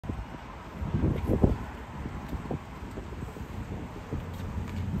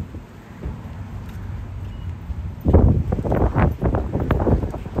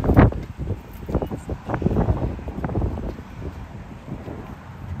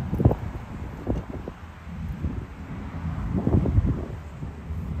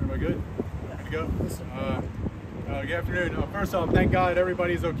Good afternoon. First off, thank God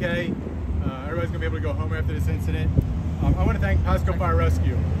everybody's okay. Everybody's going to be able to go home after this incident. I want to thank Pasco Fire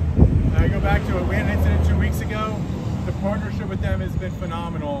Rescue. I go back to it. We had an incident 2 weeks ago. The partnership with them has been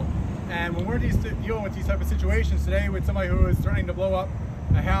phenomenal. And when we're dealing with these type of situations today with somebody who is threatening to blow up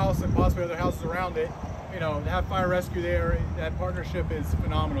a house and possibly other houses around it, you know, to have fire rescue there, that partnership is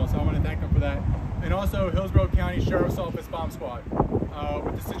phenomenal. So I want to thank them for that. And also Hillsborough County Sheriff's Office Bomb Squad.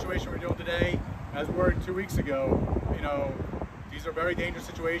 With the situation we're dealing today, as we were 2 weeks ago, you know, these are very dangerous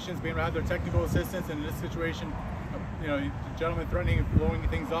situations. Being able to have their technical assistance in this situation, you know, the gentleman threatening and blowing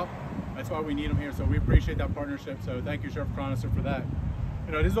things up, that's why we need them here. So we appreciate that partnership. So thank you, Sheriff Chronister, for that.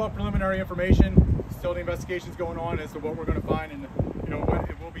 You know, this is all preliminary information. Still the investigation's going on as to what we're going to find, and you know what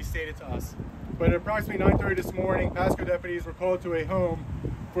it will be stated to us. But at approximately 9:30 this morning, Pasco deputies were called to a home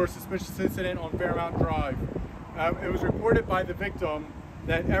for a suspicious incident on Fairmount Drive. It was reported by the victim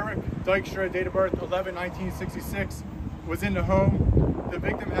that Eric Dykstra, date of birth 11/1966, was in the home. The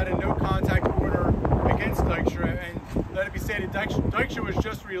victim had a no contact order against Dykstra, and let it be stated, Dykstra was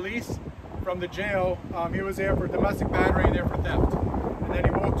just released from the jail. He was there for domestic battery and there for theft. And then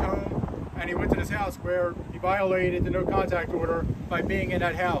he walked home and he went to this house where he violated the no contact order by being in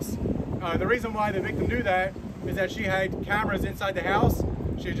that house. The reason why the victim knew that is that she had cameras inside the house.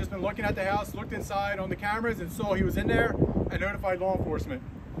 She had just been looking at the house, looked inside on the cameras and saw he was in there and notified law enforcement.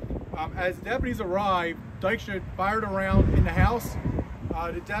 As deputies arrived, Dykstra fired around in the house.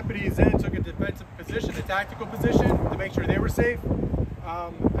 The deputies then took a defensive position, a tactical position, to make sure they were safe.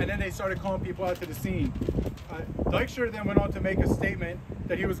 And then they started calling people out to the scene. Dykstra then went on to make a statement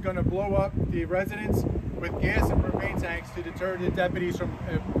that he was going to blow up the residence with gas and propane tanks to deter the deputies from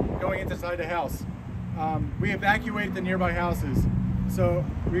going inside the house. We evacuated the nearby houses. So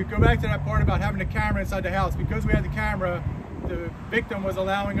we go back to that part about having the camera inside the house. Because we had the camera, the victim was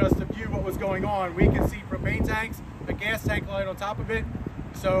allowing us to view what was going on. We could see propane tanks, a gas tank light on top of it.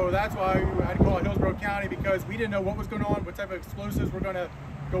 So that's why we had to call it Hillsborough County, because we didn't know what was going on, what type of explosives were going to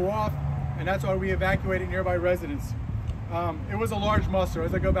go off, and that's why we evacuated nearby residents. It was a large muster.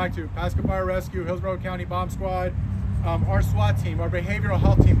 As I go back to Pasco Fire Rescue, Hillsborough County Bomb Squad, our SWAT team, our behavioral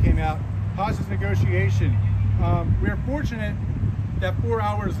health team came out, hostage negotiation. We were fortunate that 4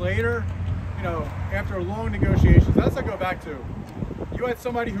 hours later, you know, after long negotiations, that's what I go back to. You had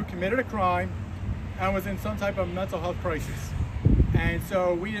somebody who committed a crime and was in some type of mental health crisis. And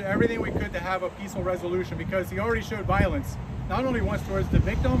so we did everything we could to have a peaceful resolution, because he already showed violence, not only once towards the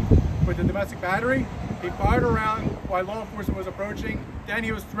victim with the domestic battery, he fired around while law enforcement was approaching, then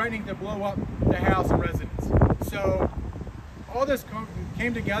he was threatening to blow up the house and residence. So all this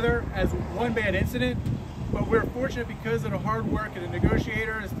came together as one bad incident, but we're fortunate because of the hard work of the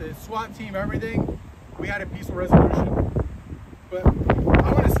negotiators, the SWAT team, everything, we had a peaceful resolution. But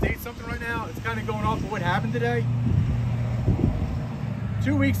I want to state something right now. It's kind of going off of what happened today.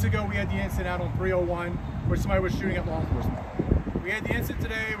 2 weeks ago, we had the incident out on 301 where somebody was shooting at law enforcement. We had the incident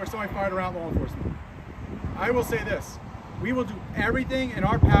today where somebody fired around law enforcement. I will say this, we will do everything in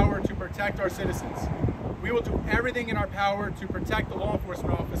our power to protect our citizens. We will do everything in our power to protect the law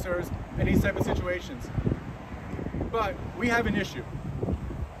enforcement officers in these type of situations. But we have an issue.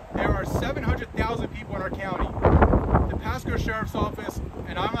 There are 700,000 people in our county. The Pasco Sheriff's Office,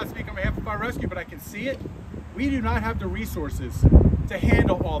 and I'm not speaking on behalf of Fire Rescue, but I can see it, we do not have the resources to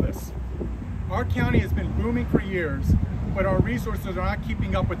handle all this. Our county has been booming for years, but our resources are not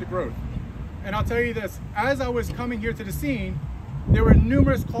keeping up with the growth. And I'll tell you this, as I was coming here to the scene, there were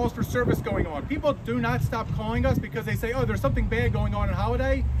numerous calls for service going on. People do not stop calling us because they say, oh, there's something bad going on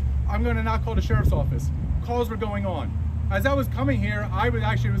Holiday, I'm going to not call the Sheriff's Office. Calls were going on. As I was coming here, I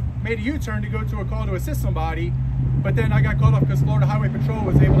made a U-turn to go to a call to assist somebody, but then I got called off because Florida Highway Patrol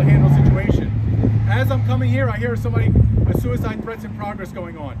was able to handle the situation. As I'm coming here, I hear a suicide threats in progress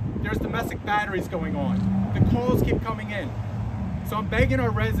going on. There's domestic batteries going on. The calls keep coming in. So I'm begging our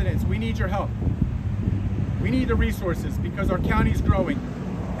residents, we need your help. We need the resources because our county is growing.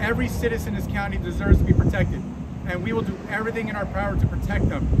 Every citizen in this county deserves to be protected, and we will do everything in our power to protect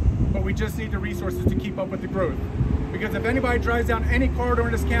them. But we just need the resources to keep up with the growth. Because if anybody drives down any corridor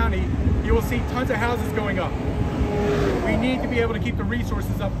in this county, you will see tons of houses going up. We need to be able to keep the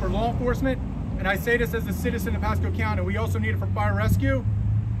resources up for law enforcement, and I say this as a citizen of Pasco County. We also need it for fire rescue,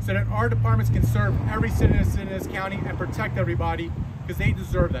 so that our departments can serve every citizen in this county and protect everybody, because they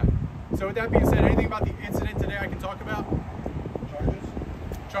deserve that. So with that being said, anything about the incident today I can talk about?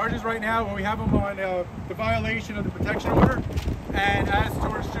 Charges right now, well, we have them on the violation of the protection order, and as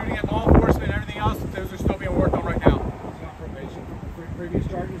towards shooting at law enforcement and everything else, those are still being worked on right now. It's not probation for previous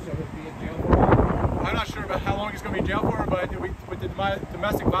charges, so he'll be in jail for a while? I'm not sure about how long he's going to be in jail for, but with the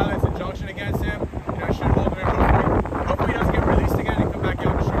domestic violence injunction against him, you know, it should hold him in for a week.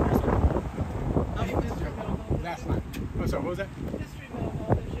 What was that? History of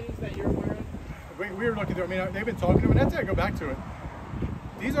all the shoes that you're wearing. We were looking through. I mean, they've been talking to him, and that's it. I go back to it.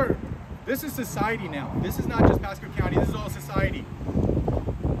 This is society now. This is not just Pasco County. This is all society.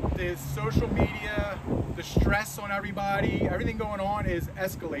 The social media, the stress on everybody, everything going on is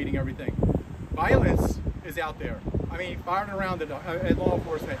escalating everything. Violence is out there. I mean, firing around at law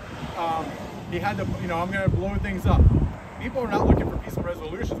enforcement. He had to, you know, I'm going to blow things up. People are not looking for peaceful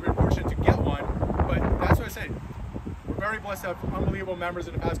resolutions. We're fortunate to get one, but that's what I said. We're very blessed to have unbelievable members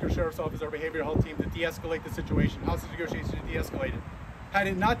in the Pasco Sheriff's Office, our behavioral health team, to de-escalate the situation. Hostage negotiations to de-escalate it. Had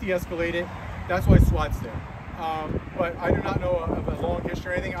it not de-escalated, that's why SWAT's there. But I do not know of a long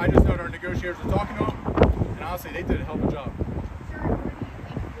history or anything. I just know that our negotiators were talking to them, and honestly, they did a hell of a job.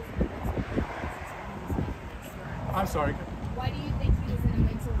 I'm sorry. Why do you think he was in a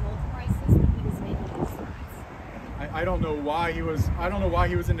mental health crisis when he was making these threats? I don't know why he was. I don't know why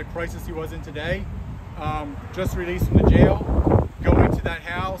he was in the crisis he was in today. Just released from the jail, going to that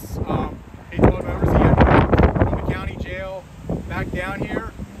house. He told members he had from the county jail back down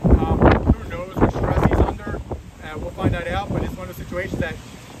here. Who knows what stress he's under? We'll find that out. But it's one of those situations that,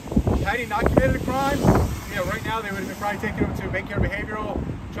 had he not committed a crime, you know, right now they would have been probably taking him to Baycare Behavioral,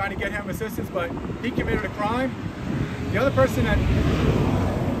 trying to get him assistance. But he committed a crime. The other person that,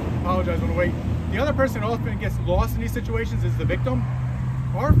 apologize, want to wait. The other person that often gets lost in these situations is the victim.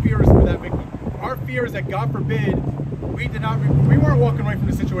 Our fear is for that victim. Our fear is that, God forbid, we weren't walking away from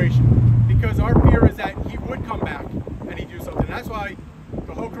the situation, because our fear is that he would come back and he'd do something. And that's why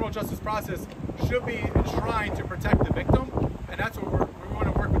the whole criminal justice process should be enshrined to protect the victim, and that's what we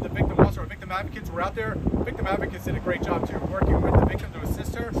want to work with the victim also. Our victim advocates were out there. Victim advocates did a great job too, working with the victim to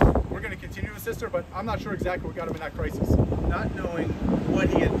assist her. We're going to continue to assist her, but I'm not sure exactly what got him in that crisis. Not knowing what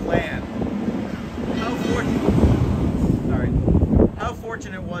he had planned, how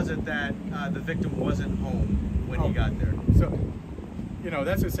fortunate was it that the victim wasn't home when he got there? So, you know,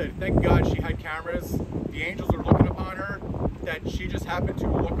 that's what I said. Thank God she had cameras. The angels are looking upon her. That she just happened to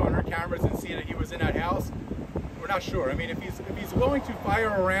look on her cameras and see that he was in that house. We're not sure. I mean, if he's willing to fire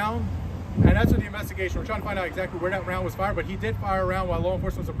a round, and that's what the investigation, we're trying to find out exactly where that round was fired, but he did fire a round while law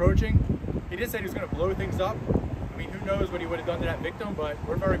enforcement was approaching. He did say he was going to blow things up. I mean, who knows what he would have done to that victim, but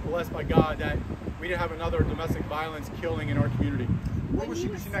we're very blessed by God that we didn't have another domestic violence killing in our community. Where was she?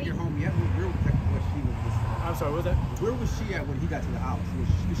 Was she not get home yet? Where was she? I'm sorry, what was that? Where was she at when he got to the house?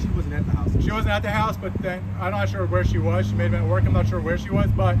 She wasn't at the house. She wasn't at the house, but then I'm not sure where she was. She may have been at work. I'm not sure where she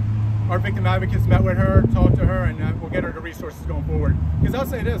was, but our victim advocates met with her, talked to her, and we'll get her the resources going forward. Because I'll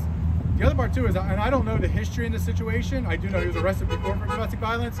say this, the other part too is, and I don't know the history in the situation. I do know he was arrested before for domestic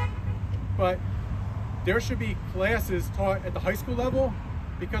violence, but there should be classes taught at the high school level,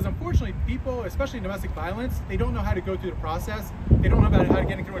 because unfortunately people, especially in domestic violence, they don't know how to go through the process. They don't know about how to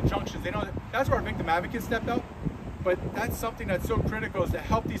get into injunctions. They know that's where our victim advocates stepped up. But that's something that's so critical, is to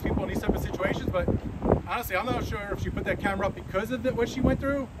help these people in these type of situations. But honestly, I'm not sure if she put that camera up because of what she went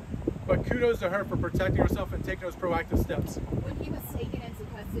through, but kudos to her for protecting herself and taking those proactive steps. When he was taken into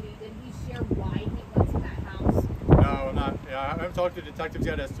custody, did he share why he went to that house? No, not. Yeah, I haven't talked to detectives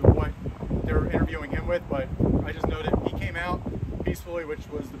yet as to what they're interviewing him with, but I just know that he came out peacefully, which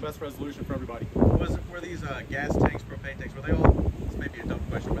was the best resolution for everybody. Were these gas tanks, propane tanks, were they all, this may be a dumb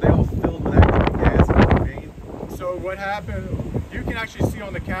question, were they all filled with actual gas and propane? So what happened, you can actually see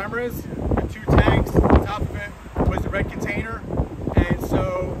on the cameras, the 2 tanks, on top of it was the red container, and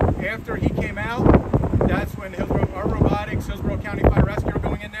so after he came out, that's when our robotics, Hillsborough County Fire Rescue were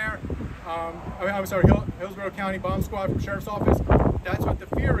going in there. Hillsborough County Bomb Squad from Sheriff's Office. That's what the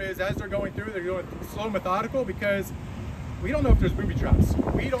fear is as they're going through. They're going slow, methodical, because we don't know if there's booby traps.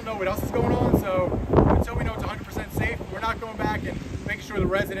 We don't know what else is going on, so until we know it's 100% safe, we're not going back and making sure the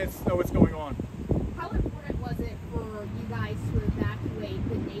residents know what's going on. How important was it for you guys to evacuate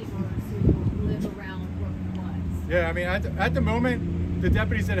the neighbors who live around where he was? Yeah, I mean, at the moment, the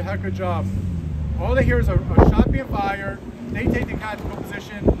deputies did a heck of a job. All they hear is a shot being fired. They take the tactical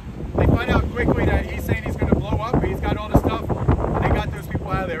position. They find out quickly that he's saying he's going to blow up, but he's got all the stuff, and they got those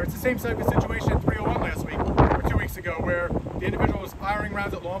people out of there. It's the same type of situation at 301 last week, or 2 weeks ago, where the individual was firing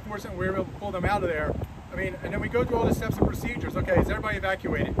rounds at law enforcement, and we were able to pull them out of there. I mean, and then we go through all the steps and procedures. Okay, is everybody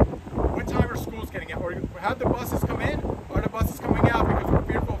evacuated? What time are schools getting out? Or have the buses come in, or are the buses coming out, because we're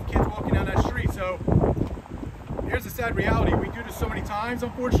fearful of kids walking down that street? So here's the sad reality. We do this so many times,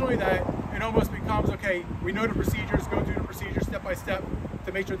 unfortunately, that it almost becomes, okay, we know the procedures, go through the procedures step by step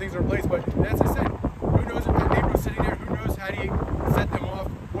to make sure things are in place. But as I said, who knows if that neighbor was sitting there? Who knows how do you set them off?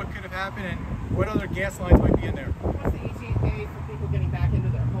 What could have happened, and what other gas lines might be in there? What's the ETA for people getting back into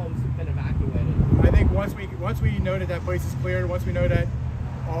their homes who've been evacuated? I think once we know that that place is cleared, once we know that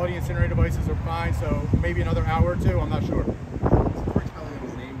all the incinerator devices are fine, so maybe another hour or two, I'm not sure.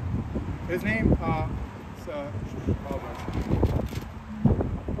 His name. His name?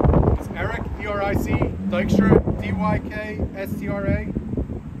 It's Eric, E-R-I-C, Dykstra, D-Y-K-S-T-R-A.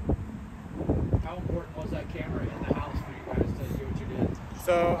 How important was that camera in the house for you guys to do what you did?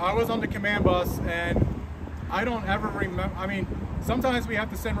 So I was on the command bus, and I don't ever remember. I mean, sometimes we have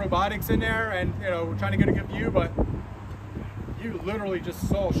to send robotics in there, and you know, we're trying to get a good view, but you literally just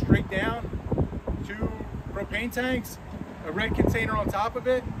saw straight down 2 propane tanks, a red container on top of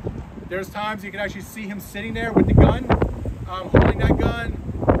it. There's times you can actually see him sitting there with the gun, holding that gun.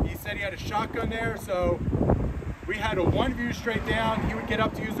 He said he had a shotgun there, so we had a one view straight down. He would get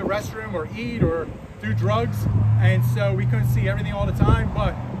up to use the restroom or eat or do drugs, and so we couldn't see everything all the time,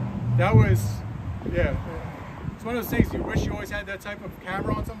 but that was, yeah, it's one of those things you wish you always had that type of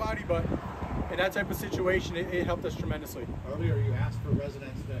camera on somebody, but in that type of situation, it helped us tremendously. Earlier, you asked for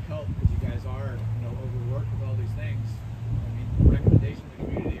residents to help because you guys are, you know, overworked with all these things. I mean, recommendation to the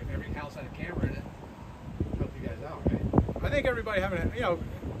community: if every house had a camera in it, help you guys out, right? I think everybody having, you know,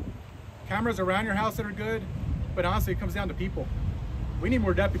 cameras around your house that are good, but honestly, it comes down to people. We need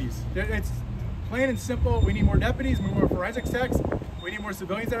more deputies. It's plain and simple. We need more deputies, more forensics techs. We need more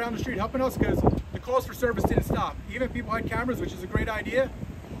civilians out on the street helping us, because the calls for service didn't stop. Even if people had cameras, which is a great idea,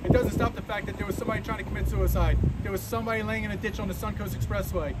 it doesn't stop the fact that there was somebody trying to commit suicide. There was somebody laying in a ditch on the Suncoast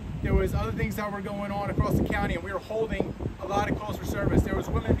Expressway. There was other things that were going on across the county, and we were holding a lot of calls for service. There was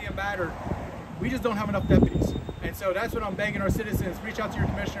women being battered. We just don't have enough deputies. And so that's what I'm begging our citizens. Reach out to your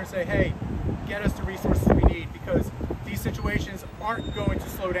commissioner and say, hey, get us the resources we need, because these situations aren't going to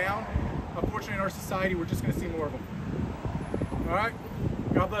slow down. Unfortunately, in our society, we're just going to see more of them. All right?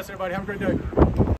 God bless everybody. Have a great day.